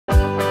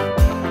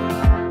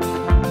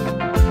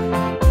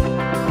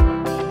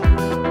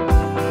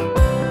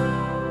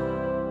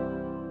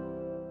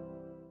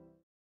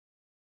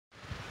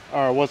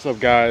All right, what's up,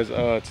 guys?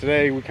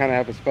 Today we kind of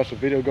have a special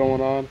video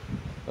going on.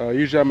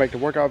 Usually I make the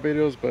workout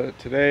videos, but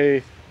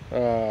today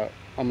I'm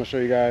gonna show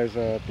you guys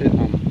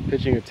I'm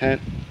pitching a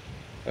tent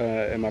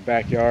in my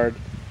backyard.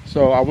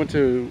 So let me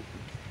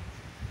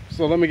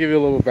give you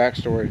a little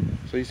backstory.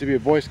 So I used to be a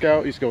Boy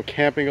Scout, used to go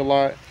camping a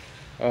lot.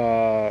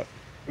 It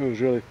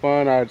was really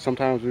fun.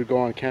 Sometimes we'd go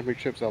on camping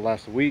trips that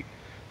last a week.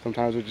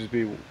 Sometimes it would just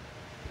be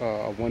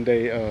a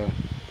one-day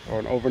or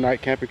an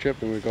overnight camping trip,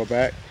 and we'd go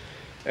back.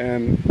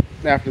 And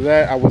after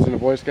that, I wasn't a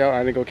Boy Scout.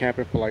 I didn't go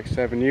camping for like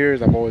 7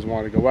 years. I've always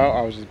wanted to go out.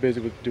 I was just busy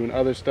with doing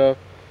other stuff,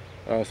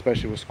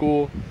 especially with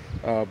school.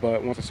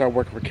 But once I started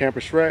working for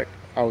Campus Rec,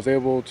 I was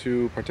able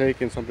to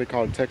partake in something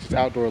called Texas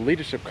Outdoor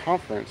Leadership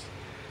Conference.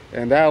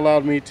 And that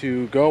allowed me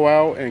to go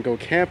out and go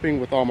camping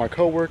with all my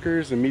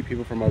coworkers and meet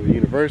people from other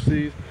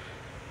universities.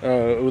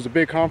 It was a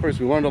big conference.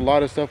 We learned a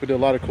lot of stuff. We did a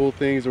lot of cool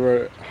things.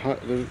 I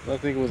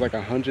think it was like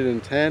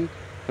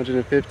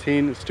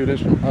 115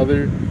 students from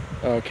other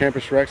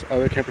Campus Rec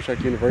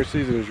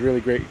universities. It was really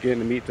great getting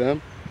to meet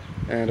them,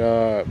 and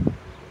it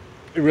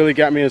really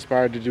got me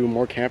inspired to do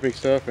more camping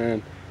stuff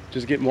and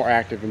just get more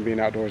active in being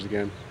outdoors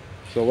again.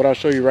 So what I'll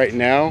show you right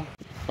now,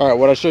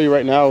 what I'll show you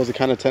right now is the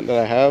kind of tent that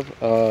I have.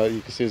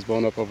 You can see it's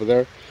blown up over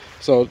there.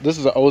 So this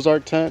is an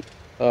Ozark tent.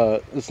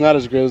 It's not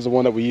as good as the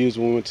one that we used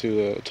when we went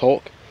to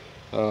Tolk.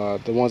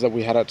 The ones that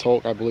we had at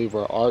Tolk, I believe,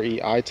 were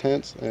REI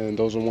tents, and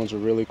those ones were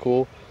really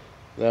cool.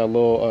 They had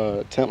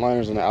little tent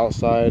liners on the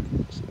outside,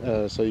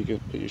 so you could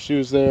put your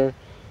shoes there,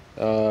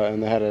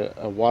 and they had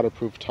a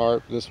waterproof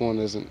tarp. This one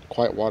isn't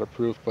quite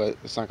waterproof, but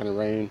it's not going to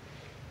rain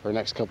for the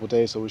next couple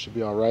days, so we should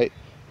be all right.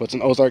 But it's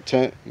an Ozark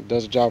tent. It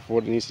does a job for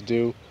what it needs to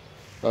do.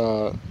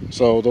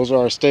 So those are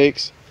our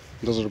stakes.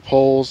 Those are the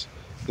poles.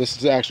 This is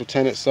the actual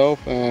tent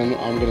itself, and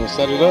I'm going to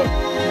set it up.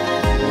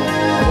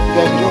 I hope you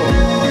guys enjoy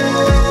it.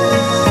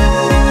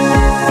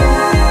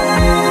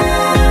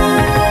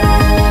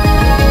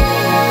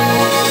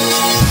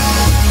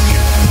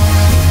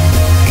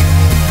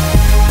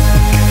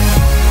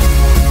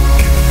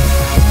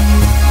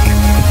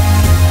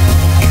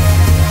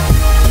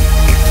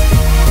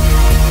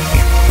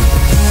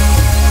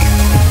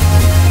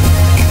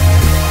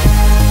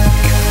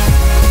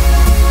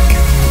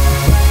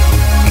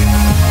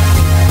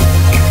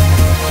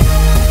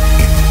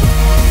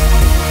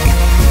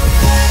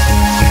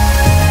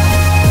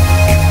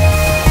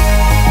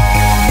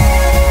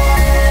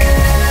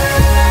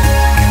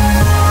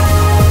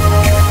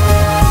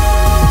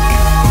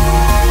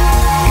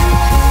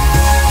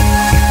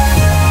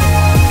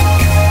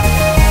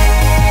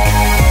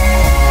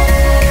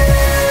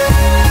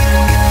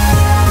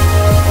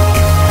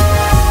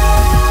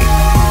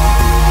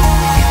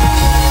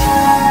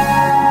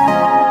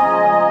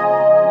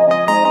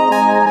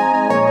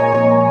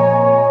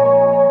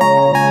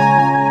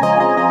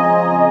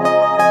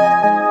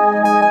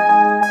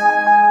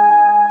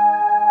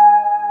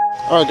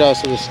 Alright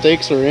guys, so the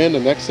stakes are in. The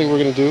next thing we're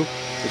going to do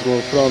is we're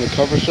going to put on the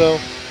cover shell.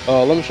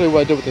 Let me show you what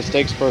I did with the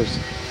stakes first.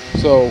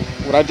 So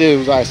what I did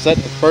was I set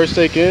the first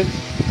stake in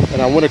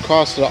and I went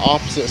across to the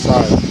opposite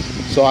side.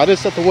 So I didn't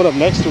set the one up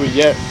next to it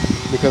yet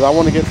because I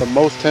want to get the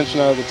most tension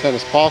out of the tent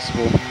as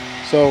possible.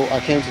 So I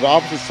came to the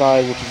opposite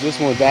side, which is this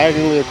one,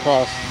 diagonally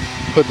across,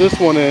 put this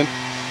one in,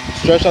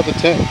 stretched out the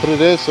tent and put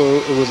it in so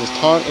it was as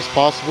taut as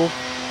possible.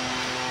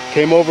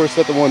 Came over,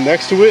 set the one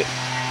next to it,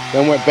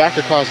 then went back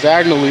across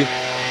diagonally,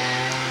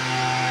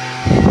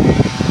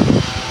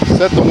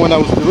 set the one that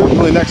was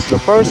originally next to the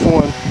first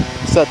one,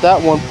 set that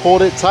one,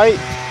 pulled it tight,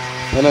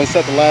 and then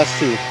set the last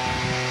two.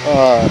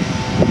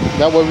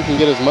 That way we can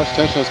get as much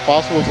tension as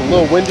possible. It's a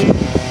little windy.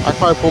 I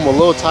probably pull them a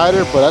little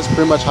tighter, but that's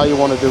pretty much how you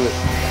want to do it.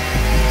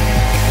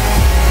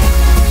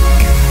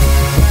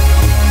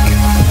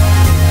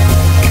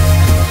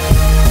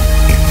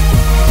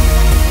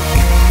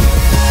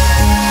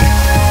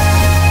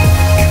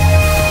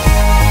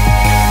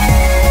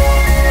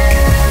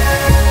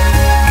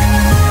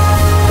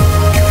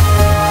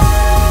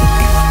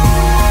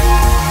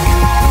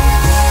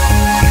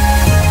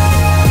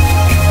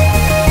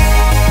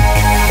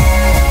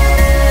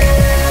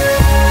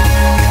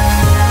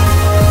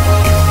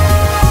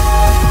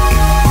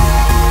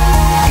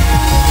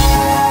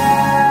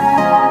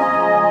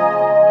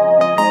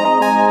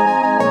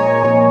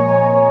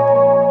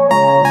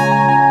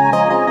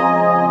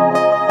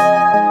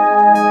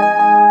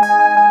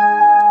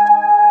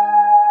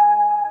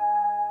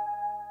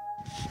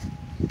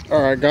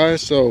 Alright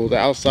guys, so the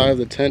outside of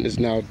the tent is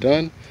now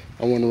done.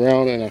 I went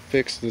around and I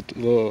fixed the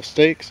little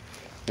stakes,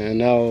 and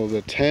now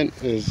the tent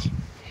is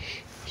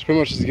pretty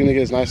much just gonna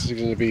get as nice as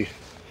it's gonna be.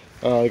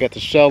 I got the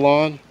shell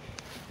on.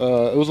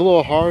 It was a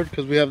little hard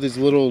because we have these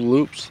little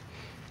loops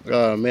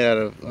made out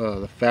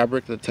of the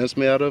fabric the tent's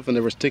made out of, and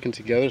they were sticking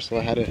together, so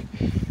I had to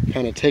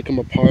kind of take them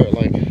apart,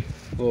 like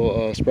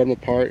spread them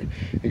apart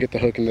and get the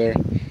hook in there.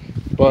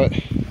 But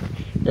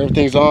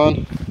everything's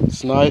on.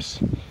 It's nice.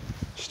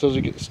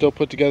 Still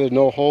put together,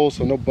 no holes,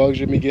 so no bugs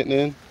should be getting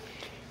in.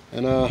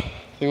 And I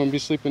think I'm gonna be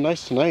sleeping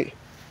nice tonight.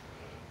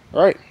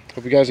 All right,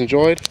 hope you guys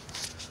enjoyed.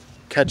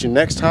 Catch you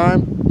next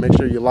time. Make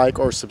sure you like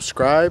or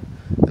subscribe,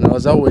 and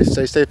as always,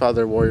 stay safe out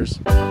there, Warriors.